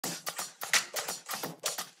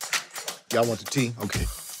Y'all want the tea? Okay.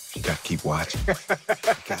 You gotta keep watching. You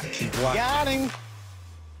gotta keep watching. Got him.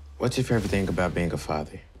 What's your favorite thing about being a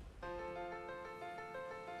father?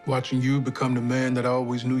 Watching you become the man that I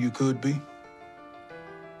always knew you could be.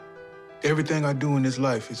 Everything I do in this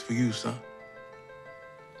life is for you, son.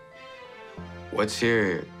 What's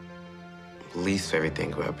your least favorite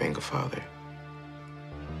thing about being a father?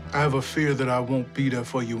 I have a fear that I won't be there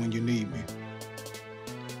for you when you need me.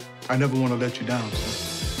 I never want to let you down, son.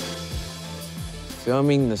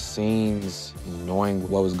 Filming the scenes, knowing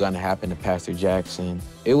what was gonna happen to Pastor Jackson,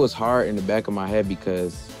 it was hard in the back of my head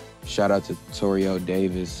because shout out to Torrio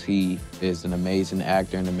Davis. He is an amazing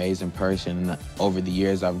actor, an amazing person. And over the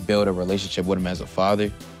years, I've built a relationship with him as a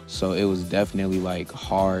father. So it was definitely like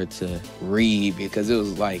hard to read because it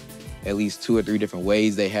was like at least 2 or 3 different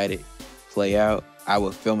ways they had it play out. I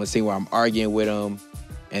would film a scene where I'm arguing with him,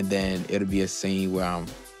 and then it'll be a scene where I'm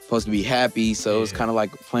supposed to be happy. So it was kind of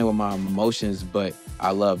like playing with my emotions, but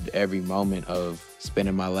I loved every moment of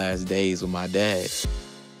spending my last days with my dad.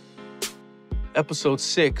 Episode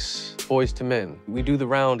 6, Boyz II Men. We do the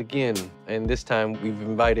round again, and this time we've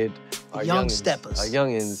invited our young youngins, steppers. Our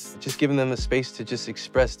youngins, just giving them the space to just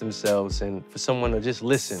express themselves and for someone to just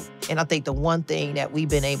listen. And I think the one thing that we've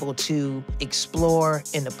been able to explore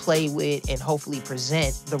and to play with and hopefully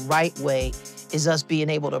present the right way is us being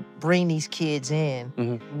able to bring these kids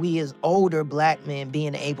in. We as older Black men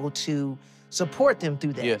being able to support them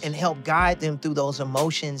through that and help guide them through those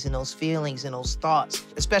emotions and those feelings and those thoughts,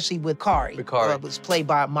 especially with Kari. Was played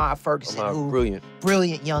by Ma Ferguson, who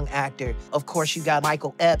brilliant young actor. Of course, you got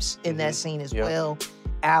Michael Epps in that scene as well.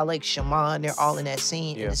 Alex, Shamon, they're all in that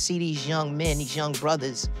scene. And to see these young men, these young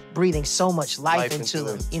brothers, breathing so much life into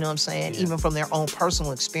them, you know what I'm saying? Even from their own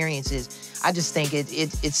personal experiences, I just think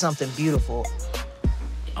it's something beautiful.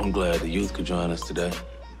 I'm glad the youth could join us today.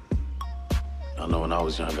 I know when I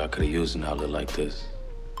was young, I could have used an outlet like this.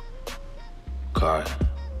 Kari,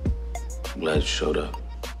 I'm glad you showed up.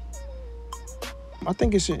 I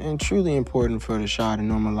think it's truly important for the show to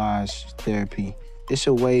normalize therapy. It's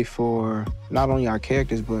a way for not only our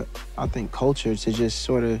characters, but I think culture to just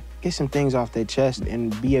sort of get some things off their chest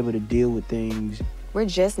and be able to deal with things. We're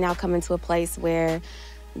just now coming to a place where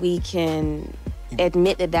we can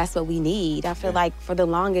admit that that's what we need. I feel like for the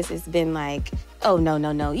longest it's been like, oh, no,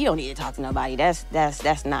 you don't need to talk to nobody. That's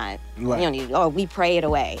not, you don't need to, or we pray it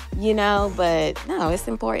away, you know? But no, it's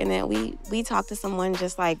important that we talk to someone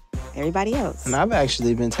just like everybody else. And I've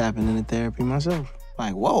actually been tapping into therapy myself.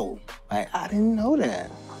 Like, whoa, like, I didn't know that.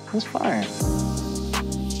 That's fire.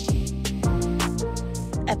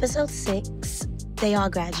 Episode 6, they all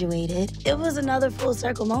graduated. It was another full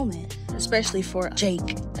circle moment. Especially for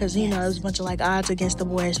Jake, because, you know, it was a bunch of, like, odds against the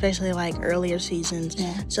boy, especially, like, earlier seasons.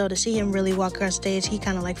 So to see him really walk across stage, he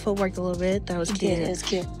kind of, like, footworked a little bit. That was cute. Yeah, it was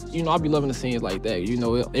cute. You know, I be loving the scenes like that. You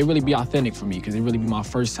know, it really be authentic for me, because it really be my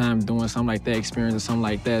first time doing something like that, experiencing something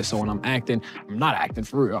like that. So when I'm acting, I'm not acting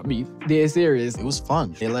for real. I be dead serious. It was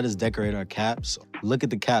fun. They let us decorate our caps. Look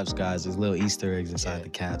at the caps, guys. There's little Easter eggs inside the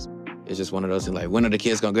caps. It's just one of those things like, when are the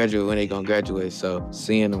kids gonna graduate, when they gonna graduate? So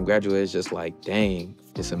seeing them graduate is just like, dang,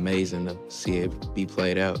 it's amazing to see it be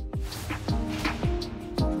played out.